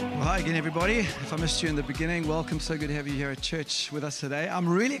Hi again, everybody. If I missed you in the beginning, welcome. So good to have you here at church with us today. I'm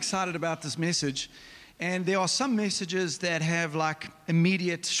really excited about this message. And there are some messages that have like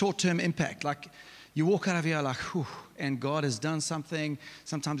immediate short-term impact. Like you walk out of here like, whew, and God has done something.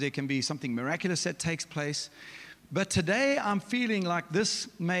 Sometimes there can be something miraculous that takes place. But today I'm feeling like this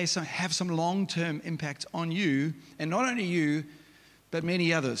may have some long-term impact on you. And not only you, but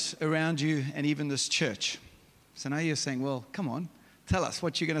many others around you and even this church. So now you're saying, well, come on. Tell us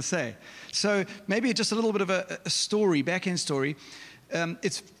what you're going to say. So maybe just a little bit of a story, back-end story.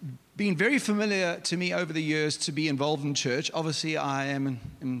 It's been very familiar to me over the years to be involved in church. Obviously, I am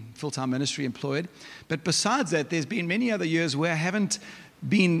in full-time ministry employed. But besides that, there's been many other years where I haven't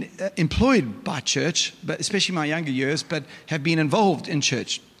been employed by church, but especially my younger years, but have been involved in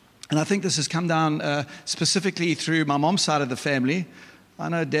church. And I think this has come down specifically through my mom's side of the family. I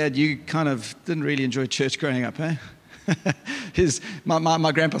know, Dad, you kind of didn't really enjoy church growing up, eh?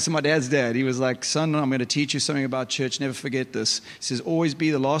 My grandpa, so my dad's dad, he was like, son, I'm going to teach you something about church. Never forget this. He says, always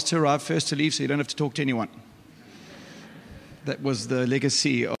be the last to arrive, first to leave, so you don't have to talk to anyone. That was the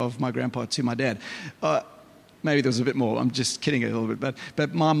legacy of my grandpa to my dad. Maybe there was a bit more. I'm just kidding a little bit.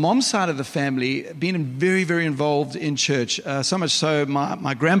 But my mom's side of the family, been very, very involved in church. So much so,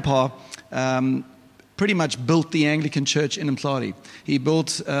 my grandpa pretty much built the Anglican church in Mthlali. He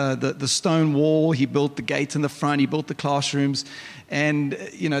built the stone wall, he built the gate in the front, he built the classrooms, and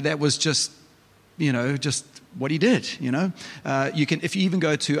that was just what he did. You can, if you even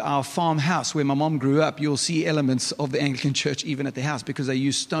go to our farmhouse where my mom grew up, you'll see elements of the Anglican church even at the house because they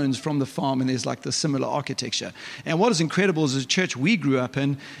use stones from the farm, and there's like the similar architecture. And what is incredible is the church we grew up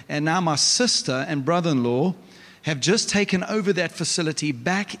in, and now my sister and brother-in-law have just taken over that facility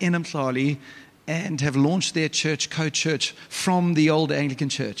back in Mthlali and have launched their church, co-church, from the old Anglican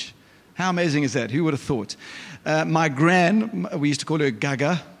church. How amazing is that? Who would have thought? My gran, we used to call her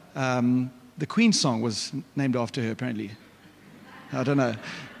Gaga. The Queen song was named after her, apparently. I don't know.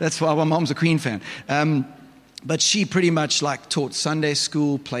 That's why my mom's a Queen fan. But she pretty much like taught Sunday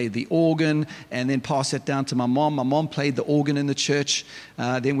school, played the organ, and then passed it down to my mom. My mom played the organ in the church.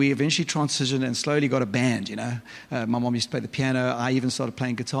 Then we eventually transitioned and slowly got a band, My mom used to play the piano. I even started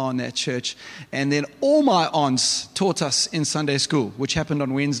playing guitar in that church. And then all my aunts taught us in Sunday school, which happened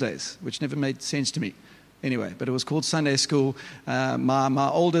on Wednesdays, which never made sense to me. Anyway, but it was called Sunday school. My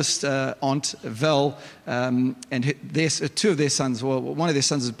oldest aunt, Val, and two of their sons, well, one of their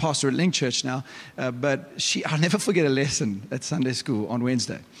sons is a pastor at Link Church now, but I'll never forget a lesson at Sunday school on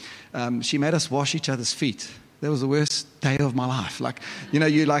Wednesday. She made us wash each other's feet. That was the worst day of my life.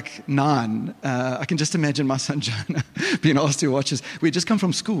 You're like 9. I can just imagine my son Jonah being asked to watch us. We'd just come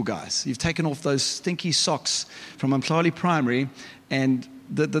from school, guys. You've taken off those stinky socks from Mthlali Primary, and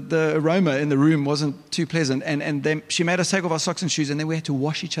the aroma in the room wasn't too pleasant. And then she made us take off our socks and shoes, and then we had to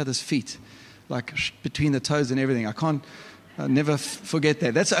wash each other's feet, like between the toes and everything. I'll never forget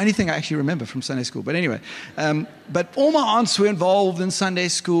that. That's the only thing I actually remember from Sunday school. But anyway, but all my aunts were involved in Sunday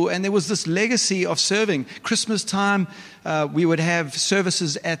school, and there was this legacy of serving. Christmas time, we would have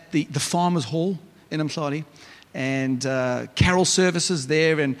services at the Farmers Hall in Mthlali, and carol services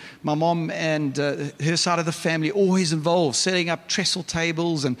there, and my mom and her side of the family always involved, setting up trestle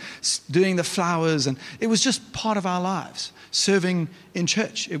tables and doing the flowers, and it was just part of our lives, serving in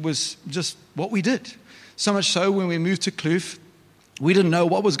church. It was just what we did. So much so, when we moved to Kloof, we didn't know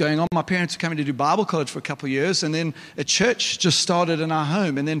what was going on. My parents were coming to do Bible college for a couple of years, and then a church just started in our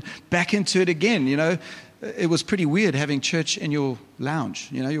home, and then back into it again, It was pretty weird having church in your lounge.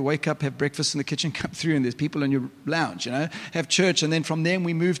 You wake up, have breakfast in the kitchen, come through, and there's people in your lounge, have church. And then from there,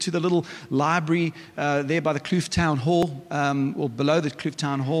 we moved to the little library there by the Kloof Town Hall, or below the Kloof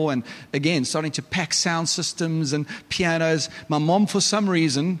Town Hall. And again, starting to pack sound systems and pianos. My mom, for some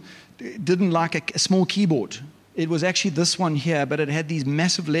reason, didn't like a small keyboard. It was actually this one here, but it had these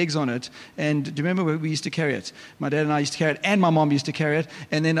massive legs on it. And do you remember where we used to carry it? My dad and I used to carry it, and my mom used to carry it.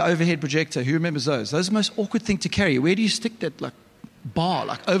 And then the overhead projector. Who remembers those? Those are the most awkward thing to carry. Where do you stick that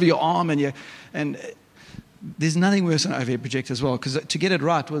bar over your arm? And there's nothing worse than an overhead projector as well, because to get it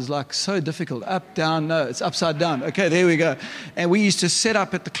right was so difficult. Up, down, no, it's upside down. Okay, there we go. And we used to set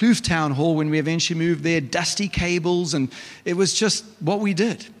up at the Kloof Town Hall when we eventually moved there, dusty cables, and it was just what we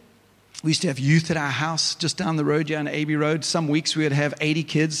did. We used to have youth at our house just down the road, on Abbey Road. Some weeks we would have 80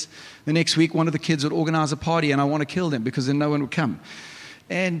 kids. The next week, one of the kids would organize a party, and I want to kill them because then no one would come.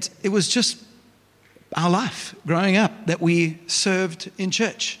 And it was just our life growing up that we served in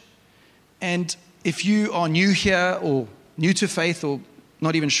church. And if you are new here or new to faith or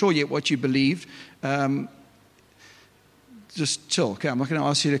not even sure yet what you believe, just chill. Okay, I'm not going to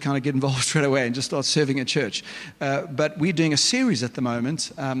ask you to kind of get involved straight away and just start serving at church. But we're doing a series at the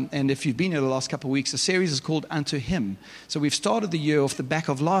moment, and if you've been here the last couple of weeks, the series is called Unto Him. So we've started the year off the back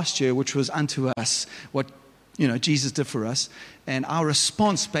of last year, which was unto us, what Jesus did for us, and our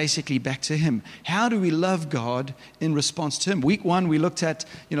response basically back to Him. How do we love God in response to Him? Week 1, we looked at,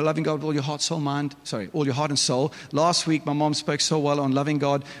 loving God with all your heart, soul, all your heart and soul. Last week, my mom spoke so well on loving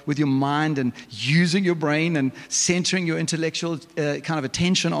God with your mind and using your brain and centering your intellectual kind of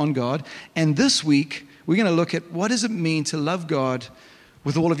attention on God. And this week, we're going to look at what does it mean to love God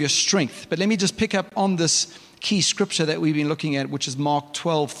with all of your strength. But let me just pick up on this key scripture that we've been looking at, which is Mark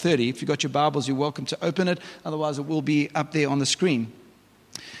 12:30. If you've got your Bibles, you're welcome to open it. Otherwise, it will be up there on the screen.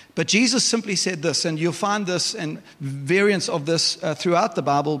 But Jesus simply said this, and you'll find this and variants of this throughout the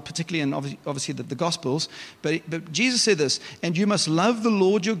Bible, particularly in obviously the Gospels. But Jesus said this, and you must love the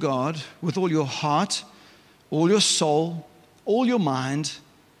Lord your God with all your heart, all your soul, all your mind,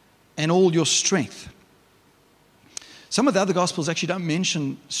 and all your strength. Some of the other Gospels actually don't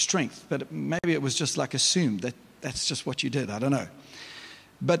mention strength, but maybe it was just like assumed that that's just what you did. I don't know.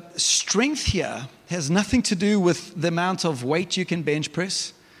 But strength here has nothing to do with the amount of weight you can bench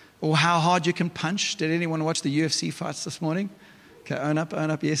press or how hard you can punch. Did anyone watch the UFC fights this morning? Okay, own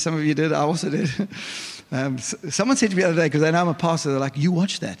up. Yes, some of you did. I also did. Someone said to me the other day, because they know I'm a pastor, they're like, you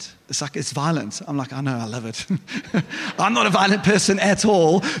watch that. It's like, it's violent. I'm like, I know, I love it. I'm not a violent person at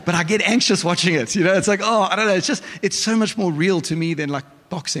all, but I get anxious watching it. It's like, I don't know. It's so much more real to me than like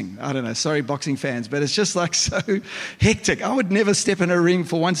boxing. I don't know. Sorry, boxing fans, but it's just like so hectic. I would never step in a ring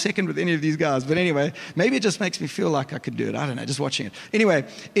for 1 second with any of these guys. But anyway, maybe it just makes me feel like I could do it. I don't know, just watching it. Anyway,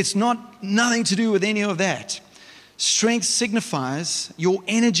 it's nothing to do with any of that. Strength signifies your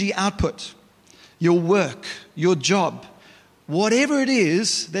energy output, your work, your job, whatever it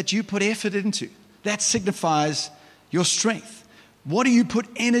is that you put effort into. That signifies your strength. What do you put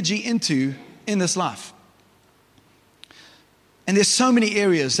energy into in this life? And there's so many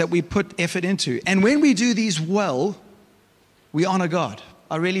areas that we put effort into. And when we do these well, we honor God.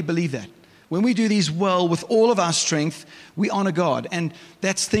 I really believe that. When we do these well with all of our strength, we honor God. And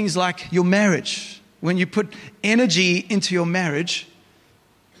that's things like your marriage. When you put energy into your marriage,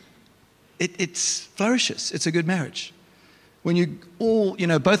 it flourishes. It's a good marriage. When you all,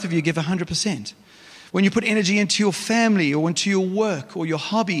 both of you give 100%. When you put energy into your family or into your work or your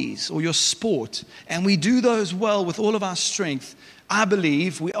hobbies or your sport, and we do those well with all of our strength, I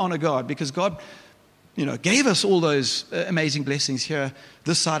believe we honor God because God, gave us all those amazing blessings here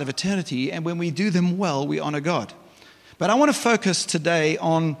this side of eternity. And when we do them well, we honor God. But I want to focus today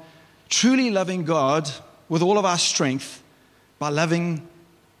on truly loving God with all of our strength by loving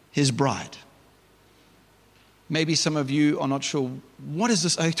His bride. Maybe some of you are not sure, what is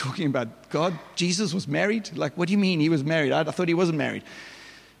this talking about? God, Jesus was married? Like, what do you mean He was married? I thought He wasn't married.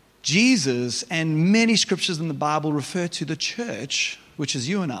 Jesus and many scriptures in the Bible refer to the church, which is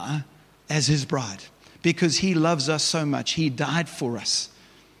you and I, as His bride. Because He loves us so much. He died for us.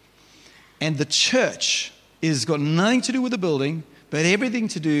 And the church has got nothing to do with the building, but everything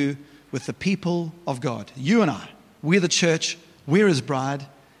to do with the people of God. You and I, we're the church, we're His bride,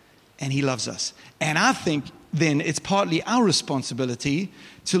 and He loves us. And I think then it's partly our responsibility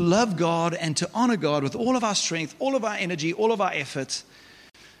to love God and to honor God with all of our strength, all of our energy, all of our efforts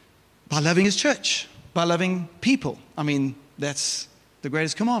by loving His church, by loving people. I mean, that's the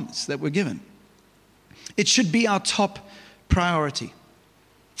greatest commandments that we're given. It should be our top priority.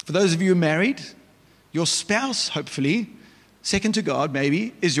 For those of you who are married, your spouse, hopefully, second to God,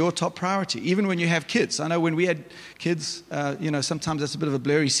 maybe, is your top priority. Even when you have kids. I know when we had kids, sometimes that's a bit of a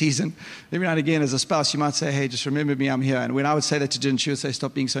blurry season. Every now and again, as a spouse, you might say, hey, just remember me, I'm here. And when I would say that to Jen, she would say,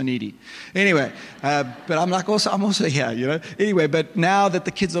 stop being so needy. Anyway, but I'm also here, Anyway, but now that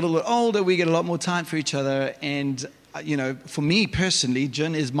the kids are a little bit older, we get a lot more time for each other. And, for me personally,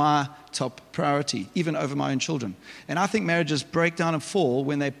 Jen is my top priority, even over my own children. And I think marriages break down and fall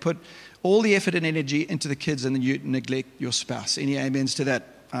when they put all the effort and energy into the kids and then you neglect your spouse. Any amens to that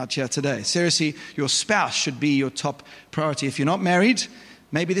out here today? Seriously, your spouse should be your top priority. If you're not married,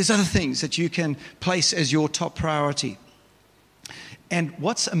 maybe there's other things that you can place as your top priority. And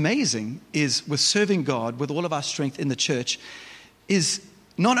what's amazing is with serving God with all of our strength in the church is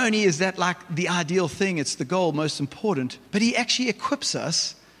not only is that like the ideal thing, it's the goal, most important, but He actually equips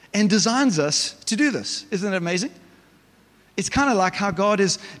us and designs us to do this. Isn't that amazing? It's kind of like how God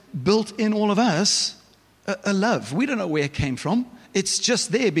has built in all of us a love. We don't know where it came from. It's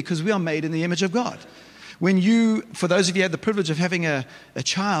just there because we are made in the image of God. For those of you who had the privilege of having a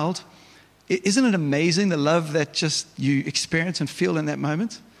child, isn't it amazing the love that just you experience and feel in that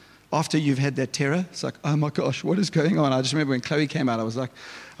moment? after you've had that terror, it's like, oh my gosh, what is going on? I just remember when Chloe came out, I was like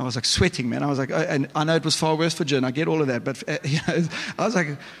sweating, man. I was like, and I know it was far worse for Jen. I get all of that, but I was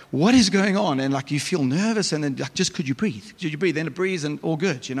like, what is going on? And like you feel nervous, and then like, just could you breathe? Could you breathe? Then it breathes, and all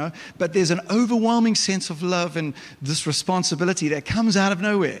good, But there's an overwhelming sense of love and this responsibility that comes out of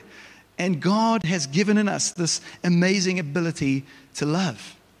nowhere. And God has given in us this amazing ability to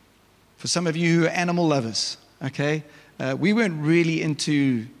love. For some of you who are animal lovers, okay, we weren't really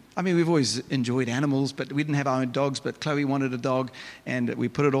into, we've always enjoyed animals, but we didn't have our own dogs, but Chloe wanted a dog, and we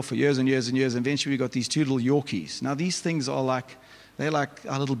put it off for years and years and years, and eventually we got these 2 little Yorkies. Now, these things are they're like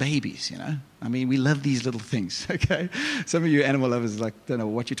our little babies, we love these little things, okay? Some of you animal lovers don't know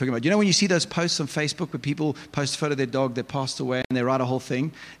what you're talking about. When you see those posts on Facebook where people post a photo of their dog that passed away and they write a whole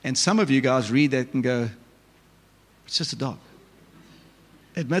thing, and some of you guys read that and go, it's just a dog.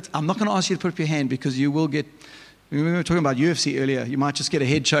 Admit, I'm not going to ask you to put up your hand because you will get, we were talking about UFC earlier, you might just get a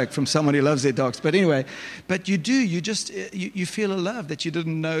head choke from someone who loves their dogs. But anyway, you feel a love that you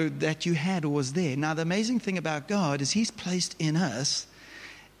didn't know that you had or was there. Now, the amazing thing about God is He's placed in us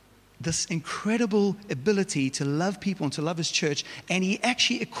this incredible ability to love people and to love His church, and He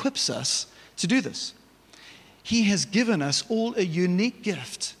actually equips us to do this. He has given us all a unique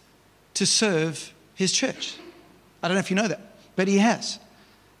gift to serve His church. I don't know if you know that, but He has.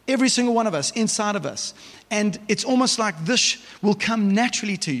 Every single one of us, inside of us. And it's almost like this will come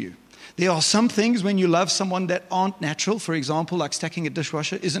naturally to you. There are some things when you love someone that aren't natural. For example, like stacking a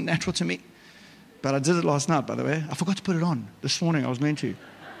dishwasher isn't natural to me. But I did it last night, by the way. I forgot to put it on this morning. I was meant to.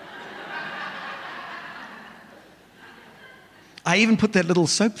 I even put that little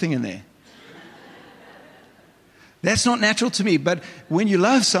soap thing in there. That's not natural to me, but when you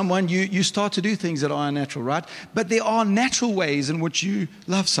love someone, you start to do things that are unnatural, right? But there are natural ways in which you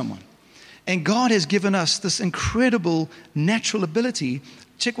love someone. And God has given us this incredible natural ability.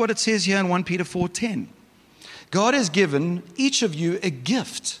 Check what it says here in 1 Peter 4:10. God has given each of you a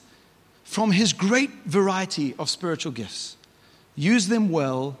gift from His great variety of spiritual gifts. Use them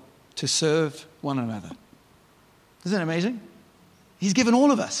well to serve one another. Isn't that amazing? He's given all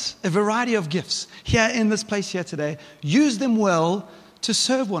of us a variety of gifts here in this place here today. Use them well to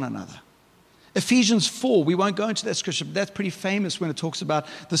serve one another. Ephesians 4, we won't go into that scripture, but that's pretty famous when it talks about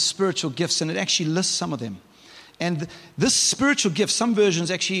the spiritual gifts, and it actually lists some of them. And this spiritual gift, some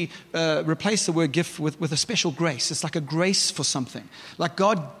versions actually replace the word gift with a special grace. It's like a grace for something. Like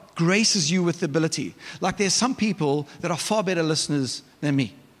God graces you with the ability. Like there's some people that are far better listeners than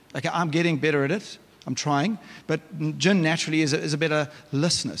me. Like I'm getting better at it. I'm trying, but Jen naturally is a better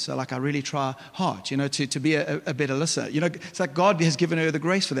listener. So I really try hard, to be a better listener. It's like God has given her the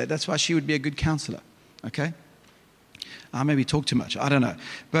grace for that. That's why she would be a good counselor, okay? I maybe talk too much, I don't know.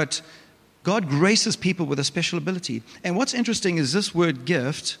 But God graces people with a special ability. And what's interesting is this word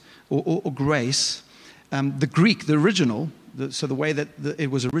gift or grace, the Greek, the original, so the way that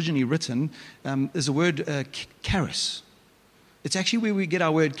it was originally written, is the word charis. It's actually where we get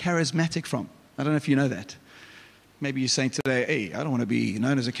our word charismatic from. I don't know if you know that. Maybe you're saying today, hey, I don't want to be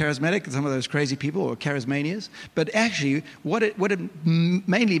known as a charismatic, some of those crazy people or charismanias. But actually, what it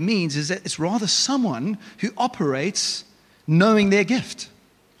mainly means is that it's rather someone who operates knowing their gift.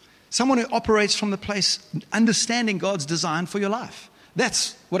 Someone who operates from the place understanding God's design for your life.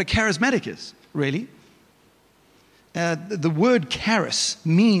 That's what a charismatic is, really. The word charis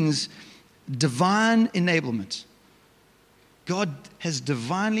means divine enablement. God has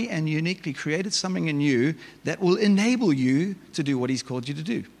divinely and uniquely created something in you that will enable you to do what He's called you to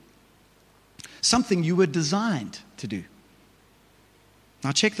do. Something you were designed to do.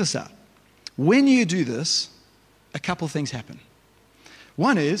 Now check this out. When you do this, a couple things happen.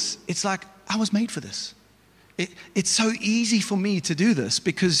 One is, it's like, I was made for this. It's so easy for me to do this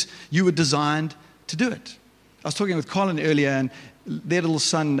because you were designed to do it. I was talking with Colin earlier, and their little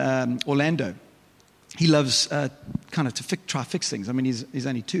son, Orlando, he loves kind of to try fix things. He's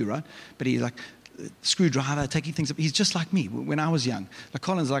only 2, right? But he's like screwdriver, taking things up. He's just like me when I was young. Like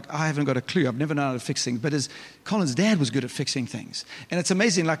Colin's like, I haven't got a clue. I've never known how to fix things. But Colin's dad was good at fixing things. And it's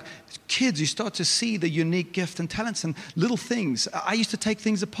amazing, like kids, you start to see the unique gift and talents and little things. I used to take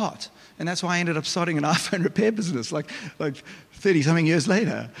things apart. And that's why I ended up starting an iPhone repair business like 30-something years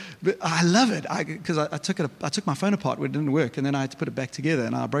later. But I love it because I took my phone apart when it didn't work, and then I had to put it back together,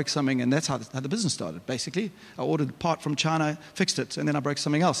 and I broke something, and that's how the business started, basically. I ordered a part from China, fixed it, and then I broke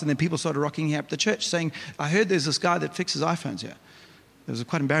something else. And then people started rocking here up the church saying, I heard there's this guy that fixes iPhones here. It was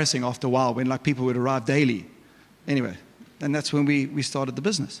quite embarrassing after a while when people would arrive daily. Anyway, and that's when we started the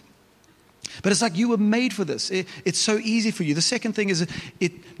business. But it's like you were made for this. It's so easy for you. The second thing is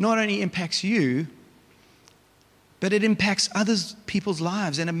it not only impacts you, but it impacts other people's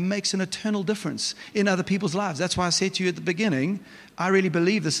lives, and it makes an eternal difference in other people's lives. That's why I said to you at the beginning, I really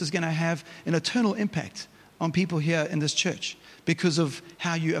believe this is going to have an eternal impact on people here in this church because of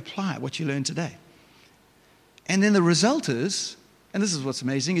how you apply what you learned today. And then the result is, and this is what's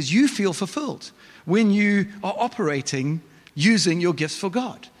amazing, is you feel fulfilled when you are operating using your gifts for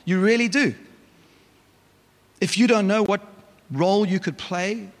God. You really do. If you don't know what role you could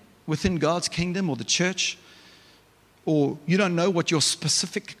play within God's kingdom or the church, or you don't know what your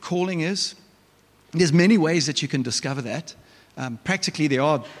specific calling is, there's many ways that you can discover that. Practically, there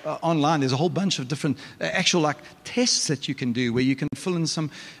are online, there's a whole bunch of different actual tests that you can do where you can fill in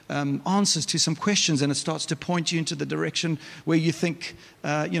some answers to some questions, and it starts to point you into the direction where you think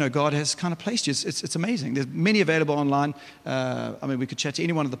God has kind of placed you. It's amazing. There's many available online. We could chat to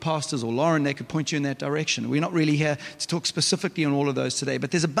any one of the pastors or Lauren, they could point you in that direction. We're not really here to talk specifically on all of those today, but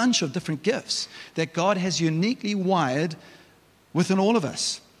there's a bunch of different gifts that God has uniquely wired within all of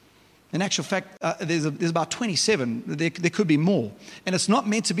us. In actual fact, there's about 27. There could be more. And it's not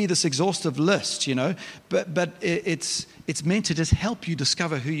meant to be this exhaustive list, but it's meant to just help you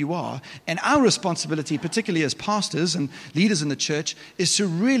discover who you are. And our responsibility, particularly as pastors and leaders in the church, is to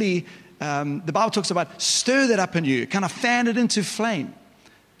really, the Bible talks about stir that up in you, kind of fan it into flame,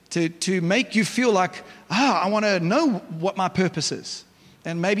 to make you feel like, I want to know what my purpose is.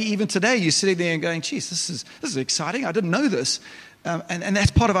 And maybe even today you're sitting there and going, geez, this is exciting. I didn't know this. And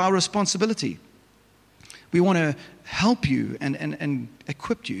that's part of our responsibility. We want to help you and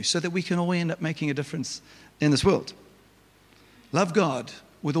equip you so that we can all end up making a difference in this world. Love God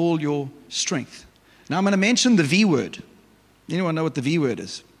with all your strength. Now I'm going to mention the V word. Anyone know what the V word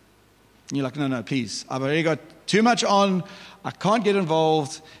is? And you're like, no, please. I've already got too much on. I can't get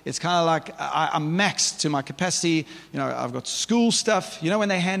involved. It's kind of like I'm maxed to my capacity. I've got school stuff. When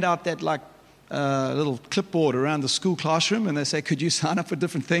they hand out that little clipboard around the school classroom and they say, could you sign up for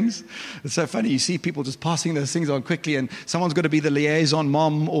different things? It's so funny. You see people just passing those things on quickly, and someone's got to be the liaison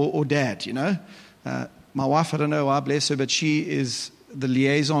mom or dad, My wife, I don't know why, bless her, but she is the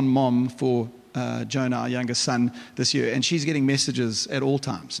liaison mom for Jonah, our youngest son, this year. And she's getting messages at all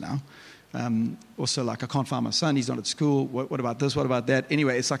times now. Also, I can't find my son. He's not at school. What about this? What about that?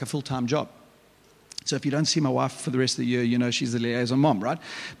 Anyway, it's like a full-time job. So if you don't see my wife for the rest of the year, she's the liaison mom, right?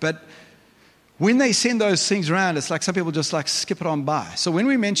 But when they send those things around, it's like some people just skip it on by. So when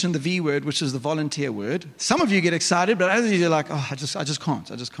we mention the V word, which is the volunteer word, some of you get excited, but others of you are like, I just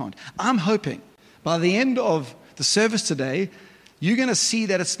can't. I'm hoping by the end of the service today, you're going to see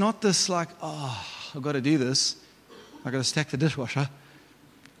that it's not this I've got to do this. I've got to stack the dishwasher.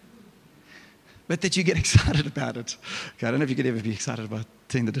 But that you get excited about it. Okay, I don't know if you could ever be excited about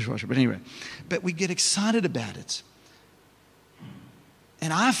doing the dishwasher, but anyway. But we get excited about it.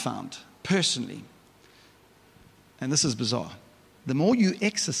 And I found, personally, and this is bizarre, the more you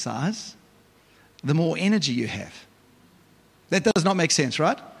exercise, the more energy you have. That does not make sense,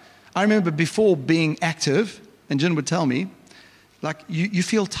 right? I remember before being active, and Jen would tell me, you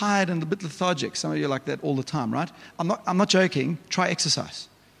feel tired and a bit lethargic. Some of you are like that all the time, right? I'm not joking. Try exercise.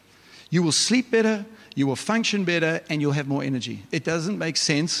 You will sleep better, you will function better, and you'll have more energy. It doesn't make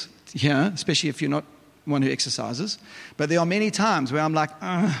sense here, especially if you're not one who exercises. But there are many times where I'm like,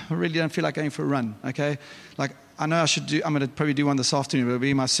 I really don't feel like going for a run, okay? I know I'm going to probably do one this afternoon. It'll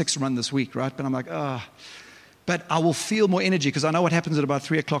be my 6th run this week, right? But I'm like, But I will feel more energy because I know what happens at about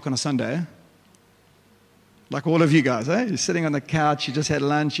 3 o'clock on a Sunday. Like all of you guys, eh? You're sitting on the couch, you just had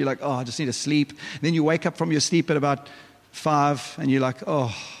lunch, you're like, I just need to sleep. And then you wake up from your sleep at about 5 and you're like,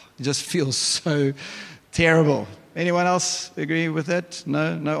 it just feels so terrible. Anyone else agree with that?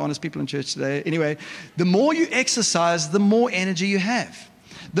 No honest people in church today. Anyway, the more you exercise, the more energy you have.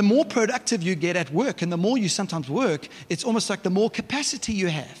 The more productive you get at work, and the more you sometimes work, it's almost like the more capacity you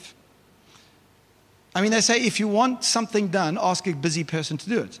have. They say if you want something done, ask a busy person to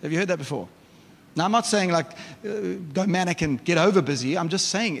do it. Have you heard that before? Now, I'm not saying go manic and get over busy. I'm just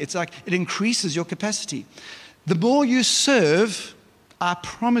saying it's it increases your capacity. The more you serve, I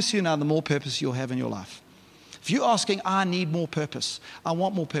promise you now, the more purpose you'll have in your life. If you're asking, I need more purpose, I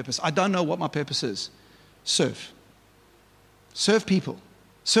want more purpose, I don't know what my purpose is, serve. Serve people.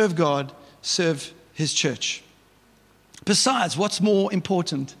 Serve God. Serve His church. Besides, what's more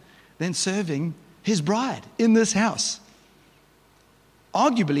important than serving His bride in this house?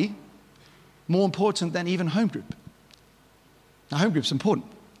 Arguably, more important than even home group. Now, home group's important.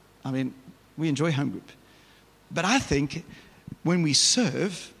 We enjoy home group. But I think when we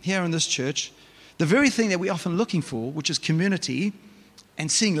serve here in this church, the very thing that we're often looking for, which is community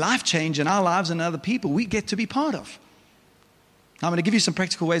and seeing life change in our lives and other people, we get to be part of. Now, I'm going to give you some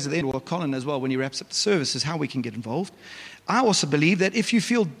practical ways at the end, or Colin as well, when he wraps up the service, is how we can get involved. I also believe that if you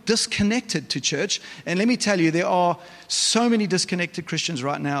feel disconnected to church, and let me tell you, there are so many disconnected Christians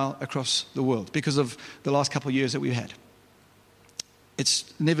right now across the world because of the last couple of years that we've had.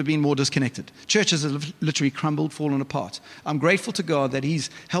 It's never been more disconnected. Churches have literally crumbled, fallen apart. I'm grateful to God that He's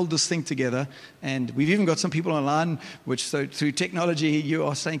held this thing together, and we've even got some people online, so through technology you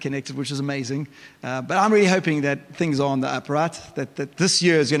are staying connected, which is amazing. But I'm really hoping that things are on the up, right? That this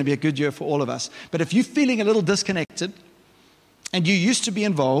year is going to be a good year for all of us. But if you're feeling a little disconnected, and you used to be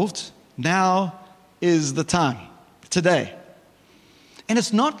involved, now is the time, today. And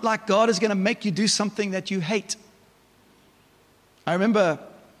it's not like God is going to make you do something that you hate. I remember,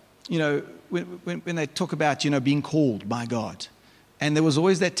 when they talk about, being called by God. And there was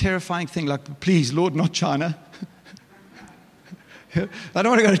always that terrifying thing like, please, Lord, not China. I don't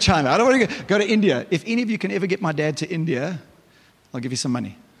want to go to China. I don't want to go to India. If any of you can ever get my dad to India, I'll give you some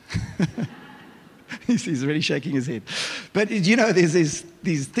money. He's already shaking his head. But, there's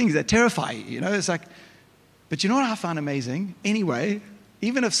these things that terrify you, It's like, but you know what I found amazing? Anyway,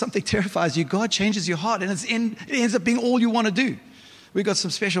 even if something terrifies you, God changes your heart, and it ends up being all you want to do. We've got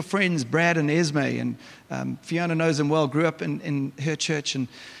some special friends, Brad and Esme, and Fiona knows them well, grew up in her church, and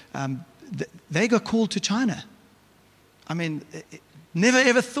they got called to China. I mean, never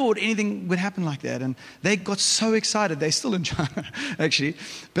ever thought anything would happen like that, and they got so excited. They're still in China, actually,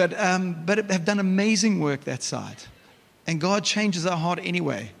 but have done amazing work that side. And God changes our heart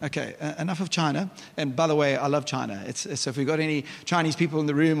anyway. Okay, enough of China. And by the way, I love China. So if we've got any Chinese people in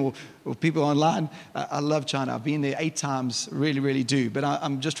the room or people online, I love China. I've been there 8 times, really, really do. But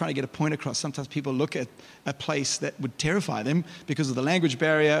I'm just trying to get a point across. Sometimes people look at a place that would terrify them because of the language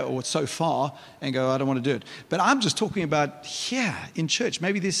barrier or it's so far and go, I don't want to do it. But I'm just talking about here in church.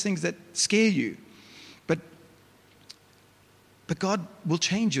 Maybe there's things that scare you. But God will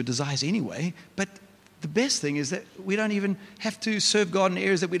change your desires anyway. But the best thing is that we don't even have to serve God in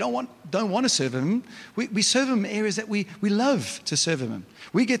areas that we don't want to serve Him. We serve Him in areas that we love to serve Him.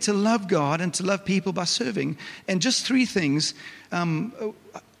 We get to love God and to love people by serving. And just 3 things,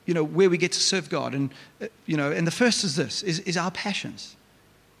 where we get to serve God. And and the first is this: is our passions.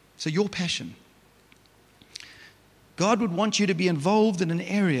 So your passion. God would want you to be involved in an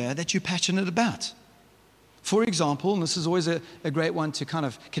area that you're passionate about. For example, and this is always a great one to kind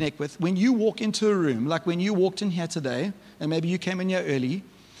of connect with, when you walk into a room, like when you walked in here today, and maybe you came in here early,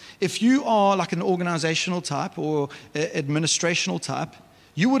 if you are like an organizational type or administrational type,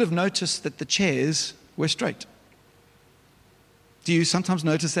 you would have noticed that the chairs were straight. Do you sometimes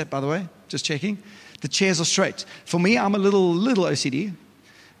notice that, by the way? Just checking. The chairs are straight. For me, I'm a little OCD,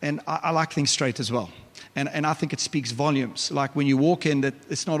 and I like things straight as well. And I think it speaks volumes, like when you walk in, that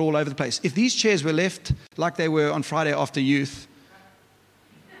it's not all over the place. If these chairs were left like they were on Friday after youth,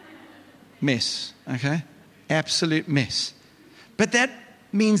 mess, okay? Absolute mess. But that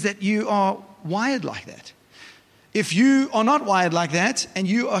means that you are wired like that. If you are not wired like that, and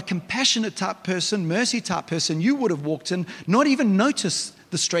you are a compassionate type person, mercy type person, you would have walked in, not even noticed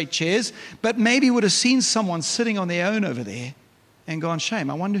the straight chairs, but maybe would have seen someone sitting on their own over there and gone, shame,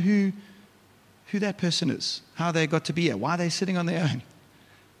 I wonder who that person is, how they got to be here, why are they sitting on their own?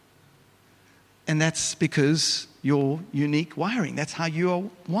 And that's because your unique wiring. That's how you are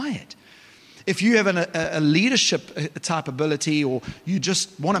wired. If you have a leadership type ability, or you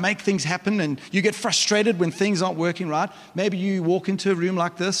just want to make things happen and you get frustrated when things aren't working right, maybe you walk into a room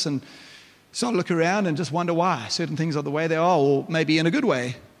like this and sort of look around and just wonder why certain things are the way they are, or maybe in a good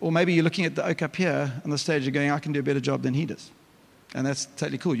way. Or maybe you're looking at the oak up here on the stage and going, I can do a better job than he does. And that's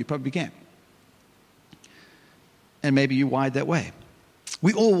totally cool. You probably can. And maybe you wired that way.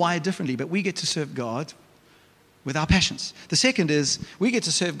 We all wired differently, but we get to serve God with our passions. The second is we get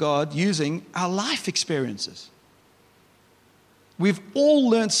to serve God using our life experiences. We've all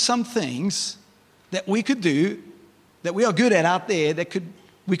learned some things that we could do, that we are good at out there, that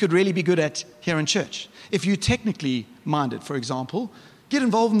we could really be good at here in church. If you're technically minded, for example, get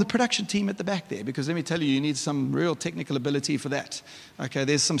involved in the production team at the back there, because let me tell you need some real technical ability for that. Okay,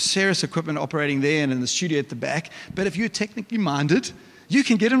 there's some serious equipment operating there and in the studio at the back. But if you're technically minded, you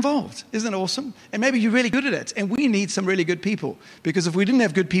can get involved. Isn't it awesome? And maybe you're really good at it. And we need some really good people, because if we didn't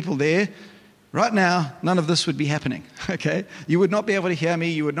have good people there, right now, none of this would be happening. Okay, you would not be able to hear me,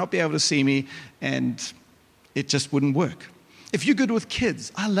 you would not be able to see me, and it just wouldn't work. If you're good with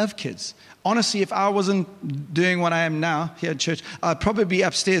kids, I love kids. Honestly, if I wasn't doing what I am now here at church, I'd probably be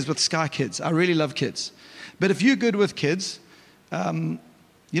upstairs with Sky Kids. I really love kids. But if you're good with kids, you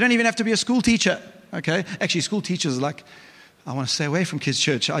don't even have to be a school teacher, okay? Actually, school teachers are like I want to stay away from kids'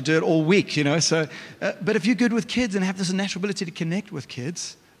 church. I do it all week, So, but if you're good with kids and have this natural ability to connect with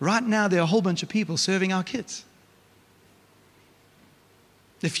kids, right now there are a whole bunch of people serving our kids.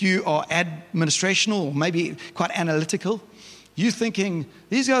 If you are administrational or maybe quite analytical, you're thinking,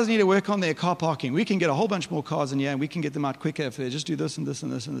 these guys need to work on their car parking. We can get a whole bunch more cars in here and we can get them out quicker if they just do this and this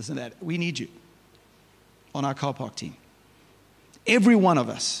and this and this and that. We need you on our car park team. Every one of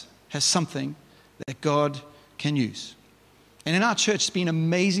us has something that God can use. And in our church, it's been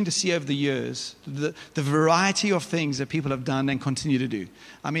amazing to see over the years the variety of things that people have done and continue to do.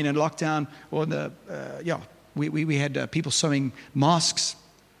 I mean, in lockdown, we had people sewing masks.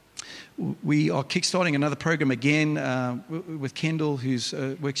 We are kickstarting another program again with Kendall, who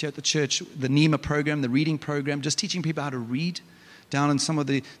works here at the church, the NEMA program, the reading program, just teaching people how to read down in some of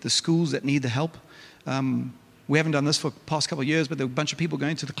the schools that need the help. We haven't done this for the past couple of years, but there were a bunch of people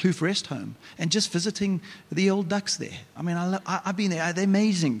going to the Kloof Rest Home and just visiting the old ducks there. I mean, I've been there. They're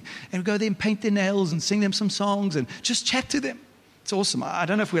amazing. And we go there and paint their nails and sing them some songs and just chat to them. It's awesome. I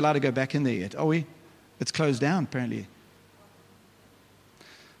don't know if we're allowed to go back in there yet. Are we? It's closed down, apparently.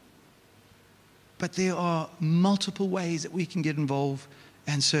 But there are multiple ways that we can get involved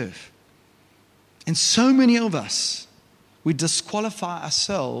and serve. And so many of us, we disqualify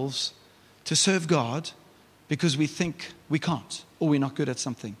ourselves to serve God because we think we can't or we're not good at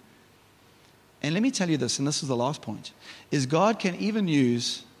something. And let me tell you this, and this is the last point, is God can even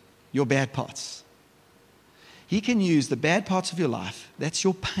use your bad parts. He can use the bad parts of your life, that's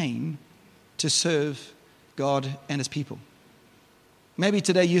your pain, to serve God and His people. Maybe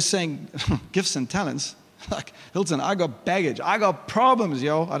today you're saying, gifts and talents, like, Hilton, I got baggage, I got problems,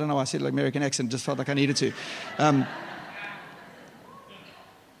 yo. I don't know why I said it like American accent, just felt like I needed to.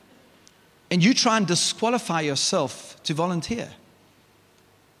 And you try and disqualify yourself to volunteer.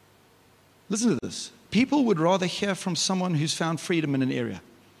 Listen to this. People would rather hear from someone who's found freedom in an area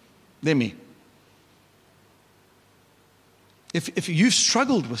than me. If you've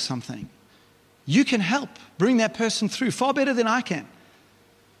struggled with something, you can help bring that person through far better than I can.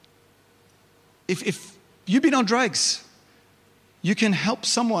 If you've been on drugs, you can help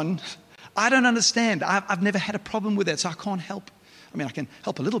someone. I don't understand. I've never had a problem with that, so I can't help. I mean, I can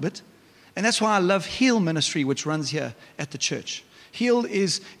help a little bit. And that's why I love Heal Ministry, which runs here at the church. Heal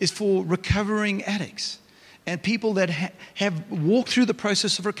is for recovering addicts and people that have walked through the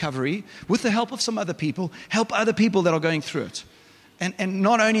process of recovery with the help of some other people, help other people that are going through it. And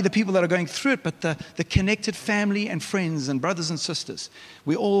not only the people that are going through it, but the connected family and friends and brothers and sisters.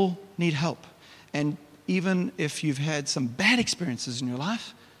 We all need help. And even if you've had some bad experiences in your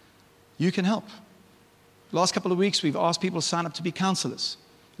life, you can help. Last couple of weeks, we've asked people to sign up to be counselors.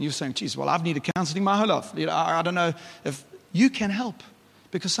 And you're saying, geez, well, I've needed counseling my whole life. I don't know if you can help.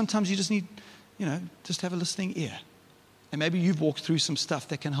 Because sometimes you just need, just have a listening ear. And maybe you've walked through some stuff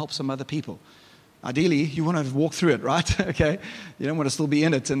that can help some other people. Ideally, you want to walk through it, right? Okay? You don't want to still be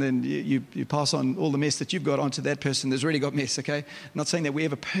in it and then you pass on all the mess that you've got onto that person that's already got mess, okay? I'm not saying that we're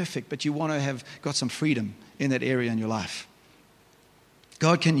ever perfect, but you want to have got some freedom in that area in your life.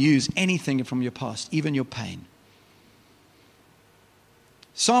 God can use anything from your past, even your pain.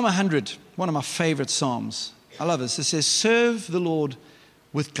 Psalm 100, one of my favorite psalms. I love this. It says, serve the Lord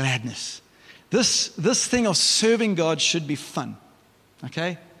with gladness. This thing of serving God should be fun,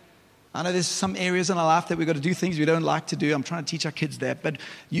 okay? I know there's some areas in our life that we've got to do things we don't like to do. I'm trying to teach our kids that. But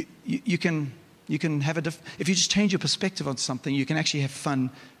you can have if you just change your perspective on something, you can actually have fun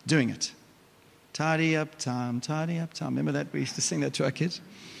doing it. Tidy up time, tidy up time. Remember that? We used to sing that to our kids.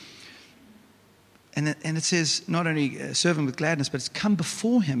 And it says not only serve Him with gladness, but it's come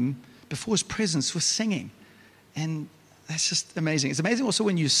before Him, before His presence with singing. And that's just amazing. It's amazing also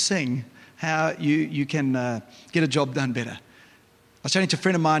when you sing how you can get a job done better. I was chatting to a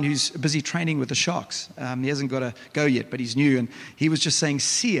friend of mine who's busy training with the Sharks. He hasn't got to go yet, but he's new. And he was just saying,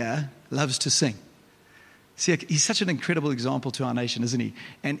 Sia loves to sing. Sia, he's such an incredible example to our nation, isn't he?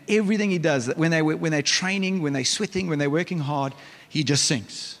 And everything he does, when they're training, when they're sweating, when they're working hard, he just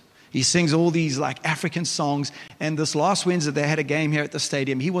sings. He sings all these like African songs. And this last Wednesday, they had a game here at the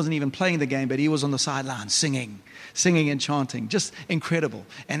stadium. He wasn't even playing the game, but he was on the sideline singing and chanting. Just incredible.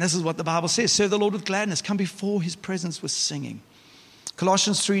 And this is what the Bible says. Serve the Lord with gladness. Come before His presence with singing.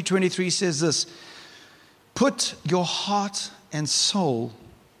 Colossians 3:23 says this, put your heart and soul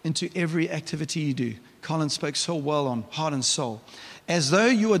into every activity you do. Colin spoke so well on heart and soul. As though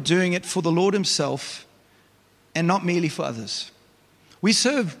you are doing it for the Lord Himself and not merely for others. We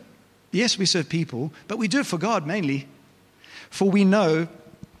serve people, but we do it for God mainly. For we know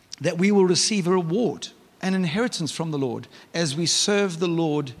that we will receive a reward, an inheritance from the Lord, as we serve the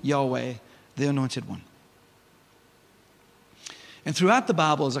Lord Yahweh, the Anointed One. And throughout the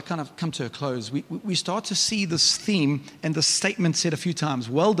Bible, as I kind of come to a close, we start to see this theme and the statement said a few times,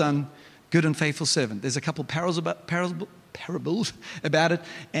 well done, good and faithful servant. There's a couple parables about it.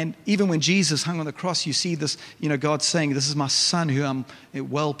 And even when Jesus hung on the cross, you see this, God saying, this is my son who I'm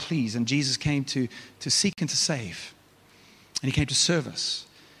well pleased. And Jesus came to seek and to save. And he came to serve us.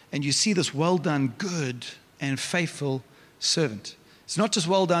 And you see this well done, good and faithful servant. It's not just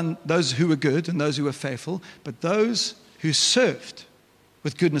well done those who were good and those who were faithful, but those who served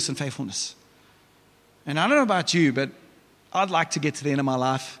with goodness and faithfulness. And I don't know about you, but I'd like to get to the end of my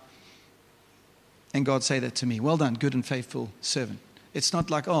life and God say that to me. Well done, good and faithful servant. It's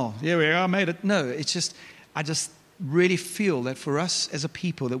not like, oh, yeah, I made it. No, it's just, I just really feel that for us as a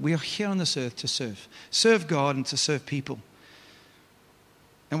people, that we are here on this earth to serve. Serve God and to serve people.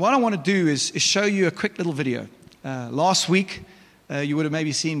 And what I want to do is show you a quick little video. Last week, you would have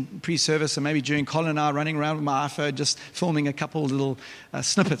maybe seen pre-service, or maybe during Colin and I running around with my iPhone, just filming a couple little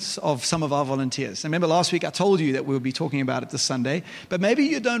snippets of some of our volunteers. And remember last week I told you that we'll be talking about it this Sunday, but maybe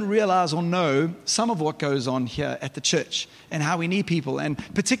you don't realize or know some of what goes on here at the church and how we need people. And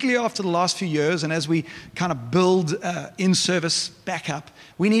particularly after the last few years, and as we kind of build in-service back up,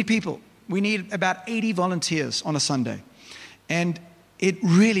 we need people. We need about 80 volunteers on a Sunday. And it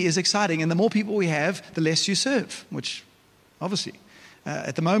really is exciting. And the more people we have, the less you serve, which obviously,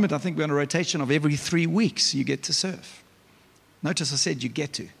 at the moment, I think we're on a rotation of every 3 weeks you get to serve. Notice I said you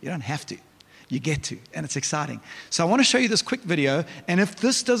get to. You don't have to. You get to. And it's exciting. So I want to show you this quick video. And if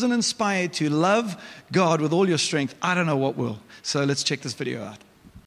this doesn't inspire you to love God with all your strength, I don't know what will. So let's check this video out.